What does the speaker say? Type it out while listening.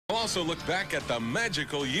We'll also look back at the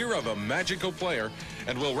magical year of a magical player,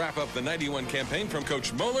 and we'll wrap up the 91 campaign from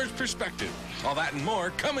Coach Moeller's perspective. All that and more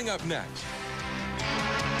coming up next.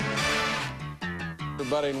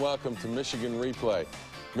 Everybody, and welcome to Michigan Replay.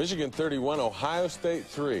 Michigan 31, Ohio State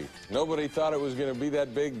 3. Nobody thought it was going to be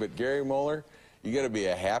that big, but Gary Moeller, you got to be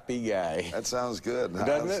a happy guy. That sounds good.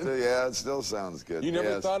 Doesn't it? Yeah, it still sounds good. You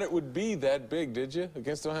never thought it would be that big, did you,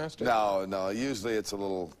 against Ohio State? No. Usually it's a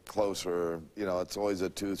little closer. You know, it's always a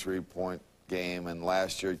 2-3 point game, and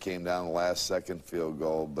last year it came down to the last second field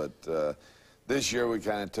goal. But this year we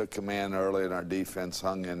kind of took command early, and our defense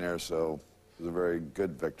hung in there, so it was a very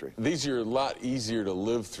good victory. These are a lot easier to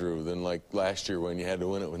live through than like last year when you had to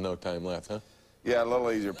win it with no time left, huh? Yeah, a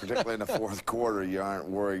little easier, particularly in the fourth quarter. You aren't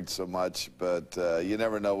worried so much, but you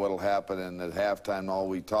never know what'll happen. And at halftime, all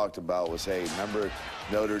we talked about was, hey, remember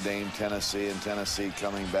Notre Dame, Tennessee, and Tennessee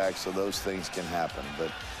coming back, so those things can happen.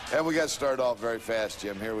 And we got started off very fast,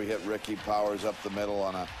 Jim. Here we hit Ricky Powers up the middle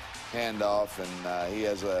on a handoff, and he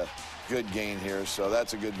has a good gain here, so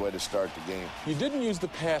that's a good way to start the game. You didn't use the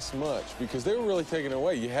pass much because they were really taking it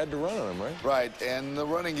away. You had to run on them, right? Right, and the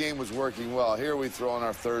running game was working well. Here we throw in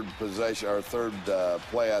our third possession, our third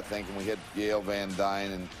play, I think, and we hit Yale Van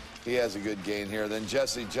Dyne, and he has a good gain here. Then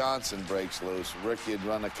Jesse Johnson breaks loose. Ricky had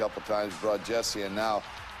run a couple times, brought Jesse, and now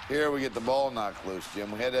here we get the ball knocked loose,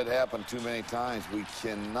 Jim. We had that happen too many times. We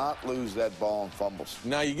cannot lose that ball in fumbles.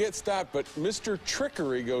 Now you get stopped, but Mr.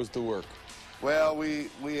 Trickery goes to work. Well,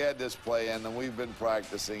 we had this play in, and we've been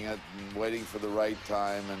practicing it and waiting for the right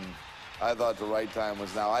time, and I thought the right time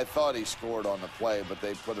was now. I thought he scored on the play, but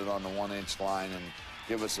they put it on the 1-inch line and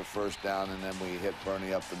give us a first down, and then we hit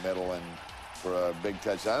Bernie up the middle and for a big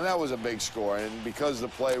touchdown. And that was a big score, and because the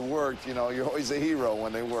play worked, you know, you're always a hero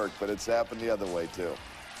when they work, but it's happened the other way, too.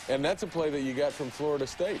 And that's a play that you got from Florida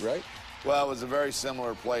State, right? Well, it was a very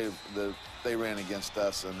similar play that they ran against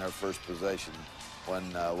us in their first possession when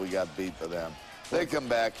we got beat by them. They come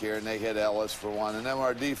back here and they hit Ellis for one, and then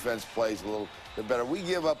our defense plays a little bit better. We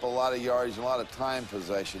give up a lot of yards and a lot of time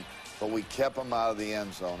possession, but we kept them out of the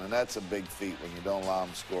end zone, and that's a big feat when you don't allow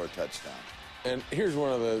them to score a touchdown. And here's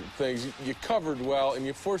one of the things. You covered well, and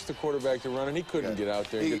you forced the quarterback to run, and he couldn't get out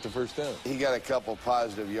there and get the first down. He got a couple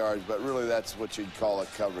positive yards, but really that's what you'd call a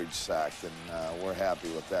coverage sack, and we're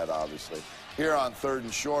happy with that, obviously. Here on 3rd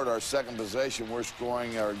and short, our second possession, we're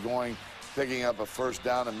picking up a first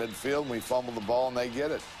down in midfield, and we fumble the ball, and they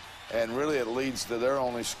get it. And really it leads to their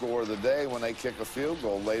only score of the day when they kick a field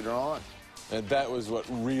goal later on. And that was what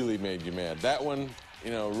really made you mad. That one,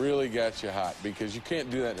 you know, really got you hot because you can't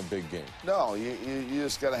do that in a big game. No, you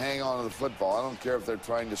just got to hang on to the football. I don't care if they're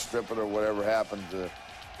trying to strip it or whatever happened.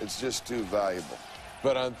 It's just too valuable.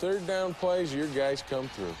 But on 3rd down plays, your guys come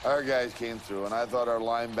through. Our guys came through, and I thought our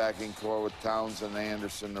linebacking core with Townsend,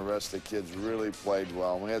 Anderson, the rest of the kids really played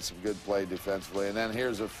well. We had some good play defensively. And then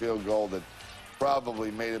here's a field goal that probably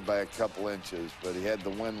made it by a couple inches, but he had the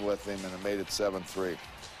wind with him, and it made it 7-3.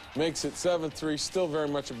 Makes it 7-3, still very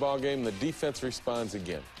much a ball game. The defense responds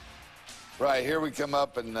again. Right, here we come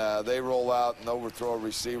up, and they roll out and overthrow a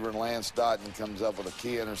receiver, and Lance Dotton comes up with a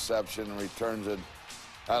key interception and returns it,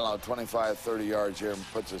 I don't know, 25, 30 yards here and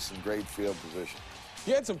puts us in great field position.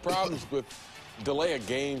 You had some problems with delay of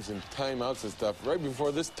games and timeouts and stuff right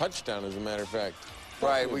before this touchdown, as a matter of fact.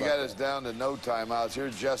 Right, we got us down to no timeouts. Here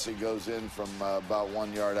Jesse goes in from about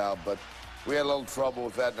 1 yard out, but we had a little trouble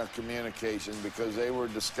with that in our communication because they were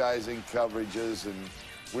disguising coverages, and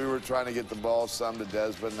we were trying to get the ball some to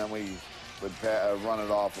Desmond, and then we would run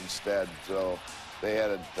it off instead. So they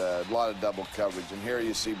had a lot of double coverage. And here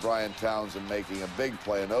you see Brian Townsend making a big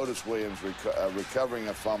play, and Otis Williams recovering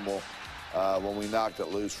a fumble when we knocked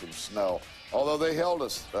it loose from Snow. Although they held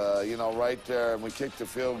us, you know, right there, and we kicked the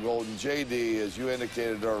field goal. And J.D., as you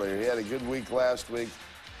indicated earlier, he had a good week last week.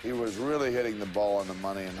 He was really hitting the ball on the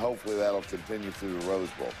money, and hopefully that'll continue through the Rose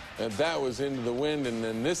Bowl. And that was into the wind, and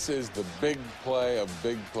then this is the big play of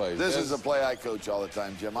big plays. This is a play I coach all the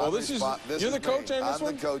time, Jim. Oh, you're the coach on this one?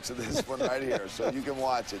 I'm the coach of this one right here, so you can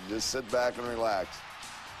watch it. Just sit back and relax.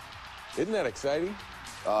 Isn't that exciting?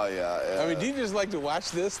 Oh, yeah. I mean, do you just like to watch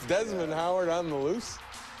this? Desmond Howard on the loose?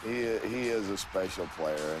 He is a special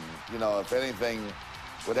player, and, you know, if anything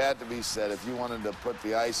would have to be said, if you wanted to put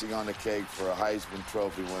the icing on the cake for a Heisman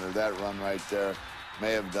Trophy winner, that run right there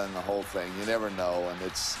may have done the whole thing. You never know, and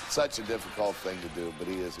it's such a difficult thing to do, but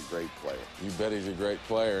he is a great player. You bet he's a great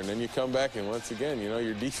player. And then you come back, and once again, you know,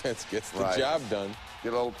 your defense gets the job done.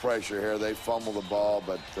 Get a little pressure here. They fumble the ball,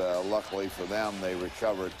 but luckily for them, they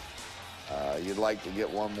recovered. You'd like to get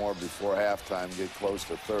one more before halftime, get close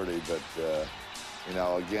to 30, but you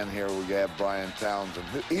know, again, here we have Brian Townsend.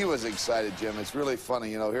 He was excited, Jim. It's really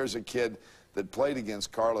funny. You know, here's a kid that played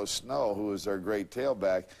against Carlos Snow, who was their great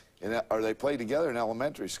tailback, or they played together in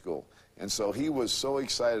elementary school. And so he was so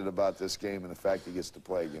excited about this game and the fact he gets to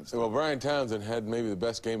play against him. Well, Brian Townsend had maybe the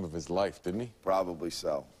best game of his life, didn't he? Probably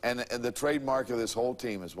so. And the trademark of this whole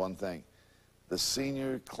team is one thing. The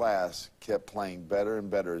senior class kept playing better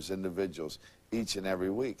and better as individuals each and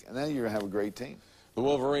every week. And then you're going to have a great team. The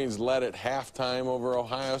Wolverines led at halftime over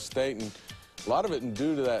Ohio State, and a lot of it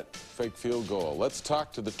due to that fake field goal. Let's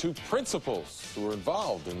talk to the two principals who were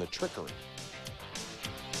involved in the trickery.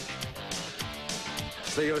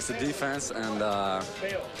 They give us the defense, and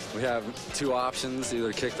we have two options,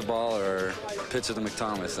 either kick the ball or pitch it to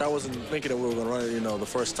McThomas. I wasn't thinking that we were going to run it, you know, the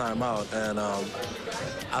first time out, and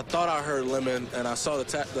I thought I heard Lemon, and I saw the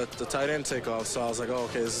tight end take off, so I was like, oh,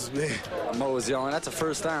 okay, this is me. Mo was yelling, that's a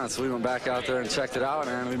first down, so we went back out there and checked it out,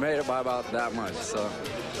 and we made it by about that much, so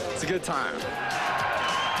it's a good time.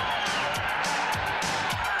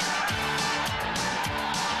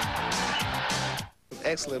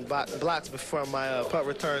 Excellent blocks before my punt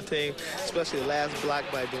return team, especially the last block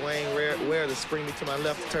by Dwayne Ware to spring me to my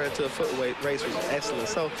left to turn into a foot race was excellent.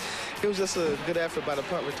 So it was just a good effort by the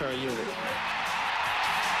punt return unit.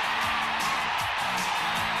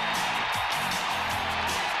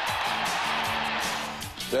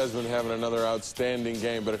 Desmond having another outstanding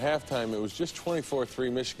game, but at halftime it was just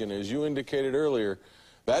 24-3 Michigan. As you indicated earlier,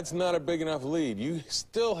 that's not a big enough lead. You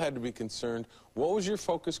still had to be concerned. What was your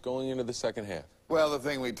focus going into the second half? Well, the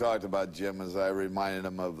thing we talked about, Jim, is I reminded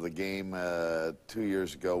him of the game 2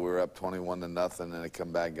 years ago. We were up 21-0, and they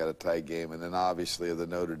come back and got a tie game. And then, obviously, the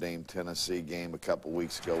Notre Dame-Tennessee game a couple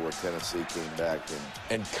weeks ago where Tennessee came back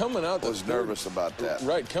and coming out. I was nervous about that.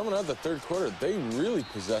 Right, coming out the third quarter, they really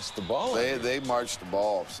possessed the ball. They marched the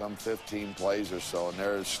ball some 15 plays or so, and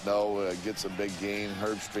there's Snow gets a big gain.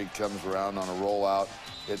 Herbstreit comes around on a rollout,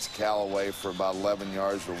 hits Callaway for about 11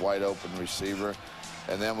 yards, a wide-open receiver.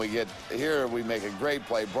 And then we get here, we make a great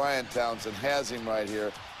play. Brian Townsend has him right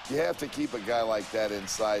here. You have to keep a guy like that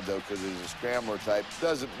inside, though, because he's a scrambler type.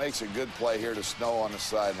 Makes a good play here to Snow on the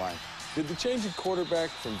sideline. Did the change of quarterback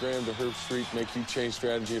from Graham to Herbstreit make you change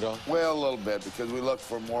strategy at all? Well, a little bit, because we looked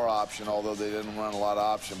for more option, although they didn't run a lot of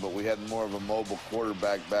option, but we had more of a mobile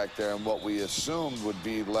quarterback back there, and what we assumed would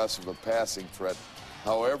be less of a passing threat.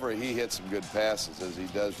 However, he hit some good passes, as he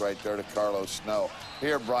does right there to Carlos Snow.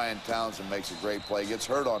 Here, Brian Townsend makes a great play, gets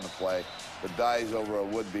hurt on the play, but dives over a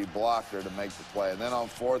would-be blocker to make the play. And then on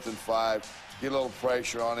 4th and 5, get a little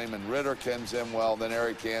pressure on him, and Ritter comes in well. Then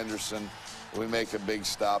Eric Anderson, we make a big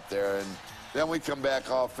stop there. And then we come back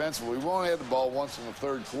offensively. We've only had the ball once in the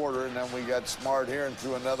third quarter, and then we got smart here and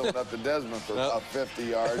threw another one up to Desmond for about 50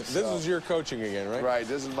 yards. This is your coaching again, right? Right.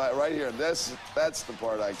 This is my right here. That's the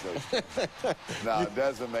part I coach. No,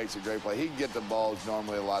 Desmond makes a great play. He can get the balls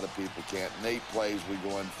normally a lot of people can't. And 8 plays, we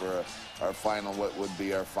go in for our final, what would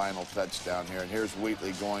be our final touchdown here. And here's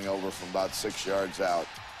Wheatley going over from about 6 yards out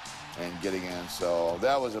and getting in. So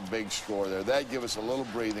that was a big score there. That gave us a little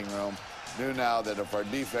breathing room. Knew now that if our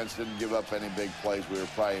defense didn't give up any big plays, we were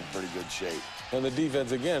probably in pretty good shape. And the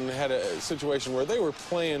defense, again, had a situation where they were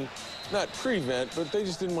playing, not prevent, but they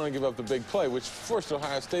just didn't want to give up the big play, which forced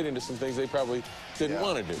Ohio State into some things they probably didn't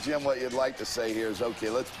want to do. Jim, what you'd like to say here is, okay,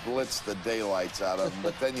 let's blitz the daylights out of them.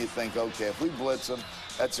 But then you think, okay, if we blitz them,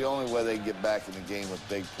 that's the only way they can get back in the game with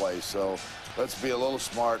big plays. So let's be a little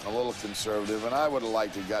smart and a little conservative. And I would have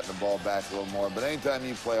liked to have gotten the ball back a little more. But anytime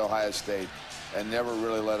you play Ohio State and never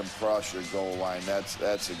really let them cross your goal line, that's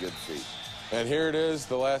a good feat. And here it is,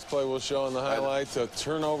 the last play we'll show in the highlights, a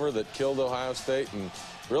turnover that killed Ohio State and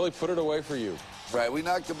really put it away for you. Right, we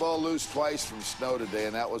knocked the ball loose twice from Snow today,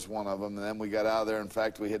 and that was one of them. And then we got out of there. In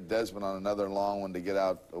fact, we hit Desmond on another long one to get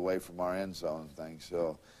out away from our end zone thing.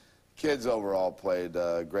 So kids overall played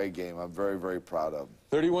a great game. I'm very, very proud of them.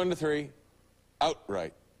 31-3,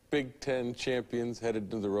 outright. Big Ten champions headed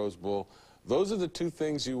to the Rose Bowl. Those are the two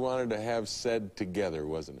things you wanted to have said together,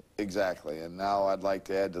 wasn't it? Exactly. And now I'd like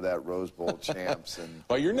to add to that Rose Bowl champs. And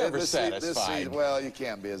well, you're never satisfied. This season, well, you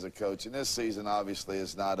can't be as a coach. And this season, obviously,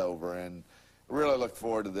 is not over. And I really look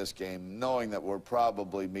forward to this game, knowing that we're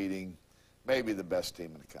probably meeting maybe the best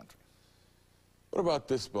team in the country. What about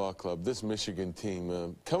this ball club, this Michigan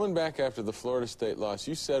team? Coming back after the Florida State loss,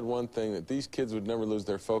 you said one thing, that these kids would never lose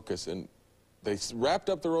their focus. And they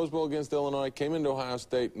wrapped up the Rose Bowl against Illinois, came into Ohio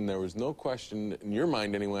State, and there was no question, in your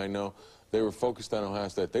mind anyway, I know, they were focused on Ohio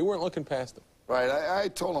State. They weren't looking past them. Right. I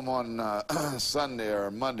told them on Sunday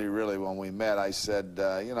or Monday, really, when we met, I said,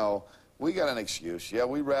 you know, we got an excuse. Yeah,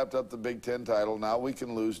 we wrapped up the Big Ten title. Now we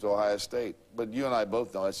can lose to Ohio State. But you and I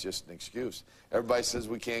both know it's just an excuse. Everybody says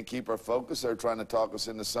we can't keep our focus. They're trying to talk us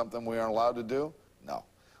into something we aren't allowed to do. No.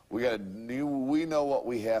 We know what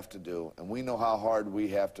we have to do, and we know how hard we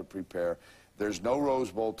have to prepare. There's no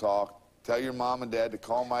Rose Bowl talk. Tell your mom and dad to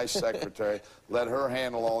call my secretary. Let her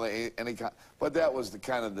handle all any kind. But that was the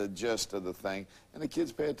kind of the gist of the thing, and the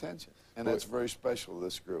kids pay attention, and that's very special to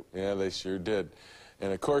this group. Yeah, they sure did.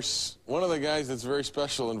 And, of course, one of the guys that's very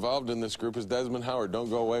special involved in this group is Desmond Howard. Don't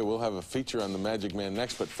go away. We'll have a feature on the Magic Man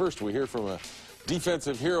next. But first, we hear from a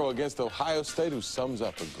defensive hero against Ohio State who sums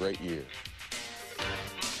up a great year.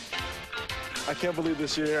 I can't believe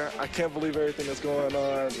this year. I can't believe everything that's going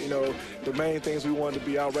on. You know, the main things, we wanted to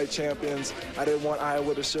be outright champions. I didn't want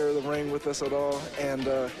Iowa to share the ring with us at all. And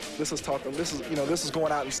this is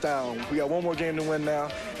going out in style. We got one more game to win now,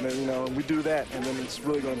 and then, you know, we do that, and then it's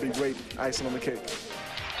really going to be great icing on the cake.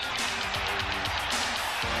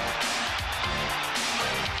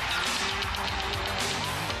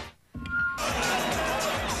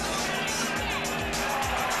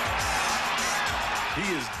 He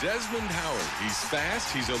is Desmond Howard. He's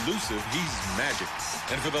fast, he's elusive, he's magic.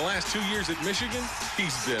 And for the last 2 years at Michigan,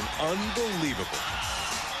 he's been unbelievable.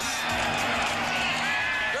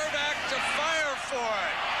 They're back to fire for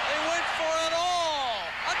it. They went for it all.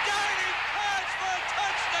 A diving pass for a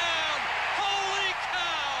touchdown. Holy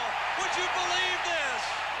cow. Would you believe this?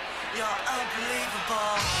 You're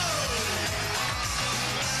unbelievable.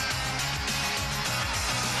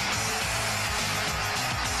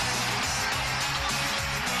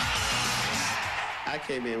 I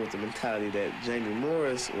came in with the mentality that Jamie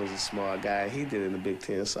Morris was a small guy. He did it in the Big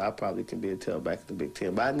Ten, so I probably can be a tailback in the Big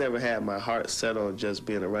Ten. But I never had my heart set on just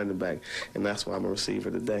being a running back, and that's why I'm a receiver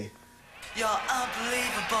today. You're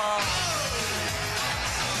unbelievable.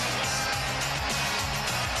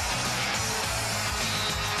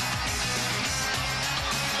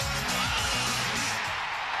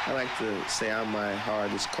 I like to say I'm my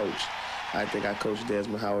hardest coach. I think I coached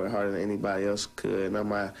Desmond Howard harder than anybody else could, and I'm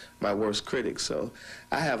my worst critic. So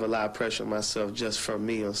I have a lot of pressure on myself just from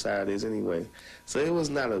me on Saturdays anyway. So it was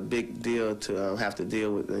not a big deal to have to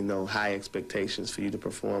deal with, you know, high expectations for you to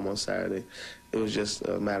perform on Saturday. It was just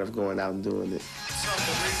a matter of going out and doing it. It's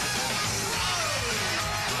unbelievable.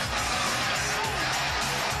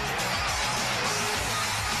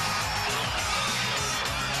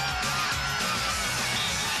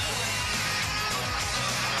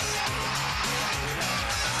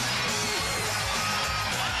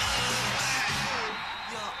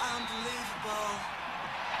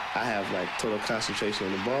 I have like total concentration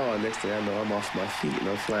on the ball, and next thing I know, I'm off my feet and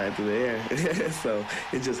I'm flying through the air. So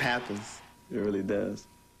it just happens. It really does.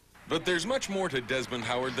 But there's much more to Desmond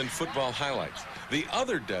Howard than football highlights. The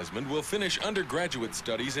other Desmond will finish undergraduate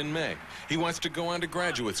studies in May. He wants to go on to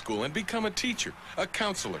graduate school and become a teacher, a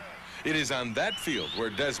counselor. It is on that field where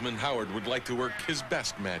Desmond Howard would like to work his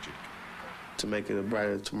best magic. To make it a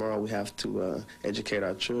brighter tomorrow, we have to educate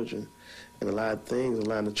our children. And a lot of things, a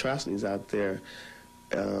lot of atrocities out there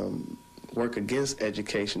work against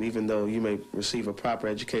education. Even though you may receive a proper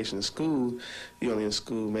education in school, you're only in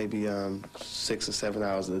school maybe 6 or 7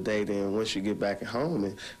 hours a day. Then once you get back at home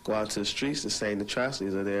and go out to the streets, the same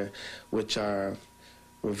atrocities are there, which are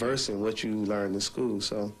reversing what you learned in school.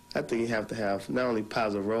 So I think you have to have not only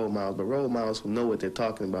positive role models, but role models who know what they're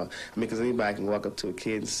talking about. I mean, because anybody can walk up to a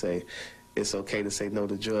kid and say, it's okay to say no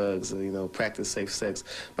to drugs, or, you know, practice safe sex.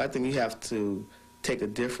 But I think you have to take a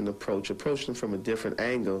different approach them from a different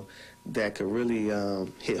angle that could really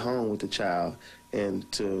hit home with the child. And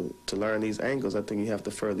to learn these angles, I think you have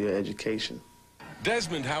to further your education.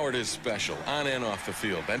 Desmond Howard is special on and off the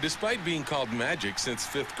field, and despite being called Magic since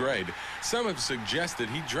 5th grade, some have suggested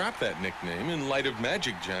he dropped that nickname in light of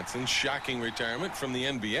Magic Johnson's shocking retirement from the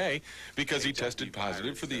NBA because he tested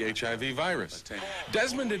positive for the HIV virus.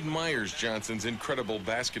 Desmond admires Johnson's incredible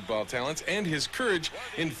basketball talents and his courage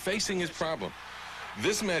in facing his problem.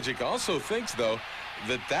 This Magic also thinks, though,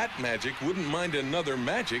 that Magic wouldn't mind another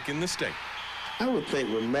Magic in the state. I would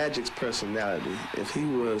think with Magic's personality, if he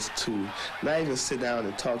was to not even sit down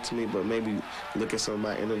and talk to me, but maybe look at some of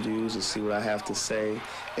my interviews and see what I have to say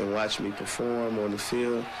and watch me perform on the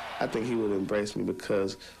field, I think he would embrace me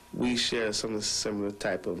because we share some of the similar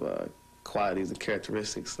type of qualities and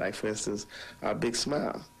characteristics, like, for instance, our big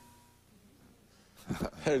smile.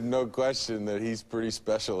 There's no question that he's pretty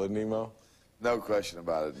special, isn't he, Mo? No question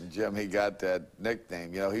about it. And Jim, he got that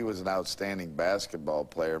nickname. You know, he was an outstanding basketball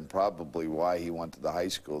player and probably why he went to the high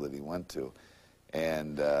school that he went to.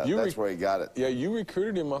 And that's where he got it. Yeah, you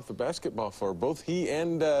recruited him off the basketball floor, both he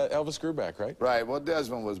and Elvis Grbac, right? Right. Well,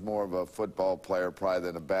 Desmond was more of a football player probably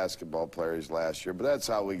than a basketball player his last year. But that's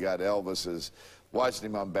how we got Elvis, is watching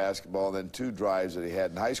him on basketball, and then 2 drives that he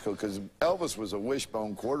had in high school, because Elvis was a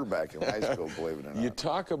wishbone quarterback in high school, believe it or not. You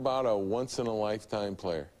talk about a once-in-a-lifetime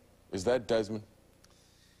player. Is that Desmond?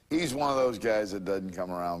 He's one of those guys that doesn't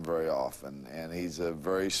come around very often, and he's a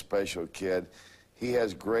very special kid. He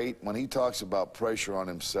has great, when he talks about pressure on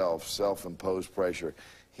himself, self-imposed pressure,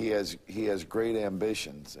 he has great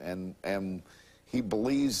ambitions, and he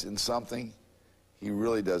believes in something. He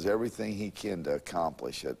really does everything he can to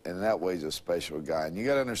accomplish it, and that way he's a special guy. And you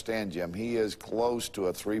got to understand, Jim, he is close to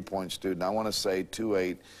a three-point student. I want to say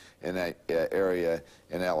 2.8 in that area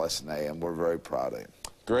in LSNA, and we're very proud of him.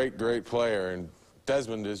 Great, great player, and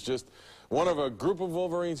Desmond is just one of a group of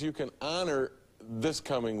Wolverines you can honor this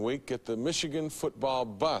coming week at the Michigan Football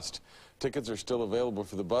Bust. Tickets are still available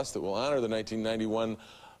for the bust that will honor the 1991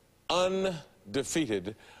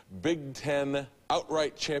 undefeated Big Ten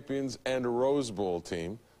outright champions and Rose Bowl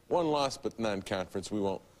team. One loss, but non-conference. We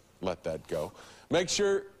won't let that go. Make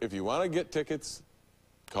sure, if you want to get tickets,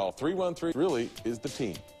 call 313. Really is the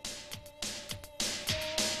team.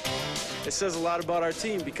 It says a lot about our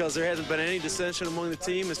team because there hasn't been any dissension among the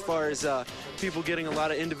team as far as people getting a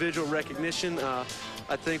lot of individual recognition.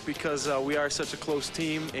 I think because we are such a close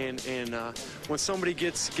team, and when somebody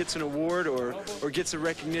gets an award or gets a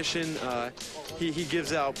recognition, he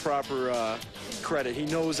gives out proper credit. He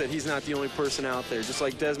knows that he's not the only person out there. Just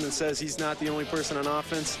like Desmond says, he's not the only person on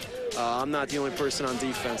offense. I'm not the only person on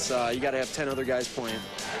defense. You got to have 10 other guys playing.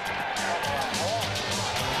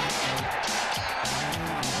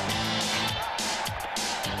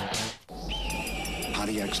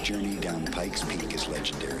 Pontiac's journey down Pikes Peak is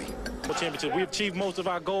legendary. Championship. We achieved most of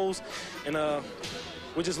our goals, and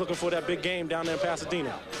we're just looking for that big game down there in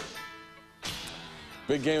Pasadena.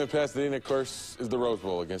 Big game in Pasadena, of course, is the Rose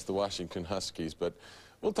Bowl against the Washington Huskies, but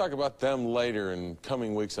we'll talk about them later in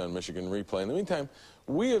coming weeks on Michigan Replay. In the meantime,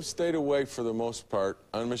 we have stayed away for the most part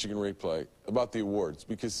on Michigan Replay about the awards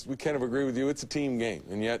because we kind of agree with you, it's a team game,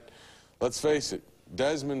 and yet, let's face it,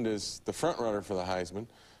 Desmond is the front runner for the Heisman.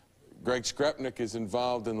 Greg Skrepnik is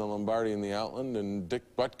involved in the Lombardi and the Outland, and Dick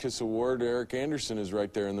Butkus Award, Eric Anderson is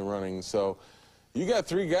right there in the running. So you got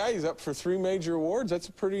three guys up for three major awards. That's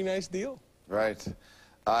a pretty nice deal. Right.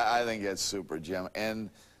 I think that's super, Jim. And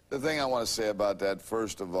the thing I want to say about that,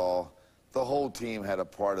 first of all, the whole team had a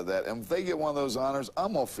part of that. And if they get one of those honors,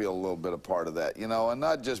 I'm going to feel a little bit a part of that, you know, and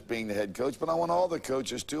not just being the head coach, but I want all the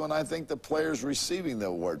coaches to, and I think the players receiving the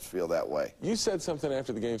awards feel that way. You said something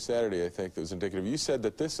after the game Saturday, I think, that was indicative. You said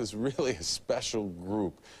that this is really a special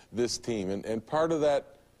group, this team, and part of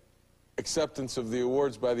that acceptance of the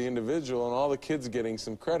awards by the individual and all the kids getting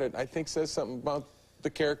some credit, I think says something about the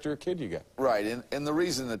character of kid you got. Right, and the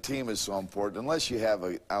reason the team is so important, unless you have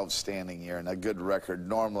an outstanding year and a good record,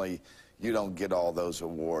 normally you don't get all those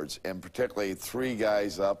awards, and particularly three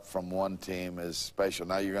guys up from one team is special.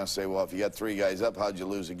 Now you're going to say, well, if you got three guys up, how'd you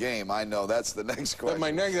lose a game? I know that's the next question.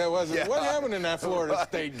 That wasn't. Yeah. What happened in that Florida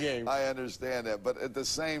State game? I understand that, but at the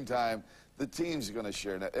same time, the team's going to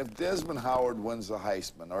share that. If Desmond Howard wins the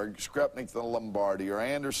Heisman, or Skrepnik the Lombardi, or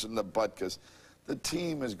Anderson the Butkus, the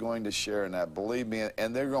team is going to share in that, believe me,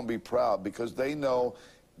 and they're going to be proud because they know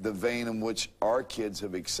the vein in which our kids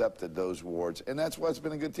have accepted those awards, and that's why it's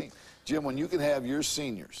been a good team. Jim, when you can have your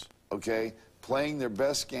seniors, okay, playing their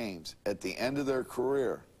best games at the end of their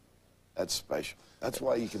career, that's special. That's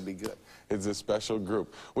why you can be good. It's a special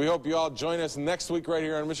group. We hope you all join us next week right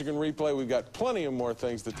here on Michigan Replay. We've got plenty of more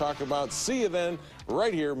things to talk about. See you then,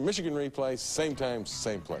 right here, Michigan Replay, same time,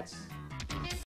 same place.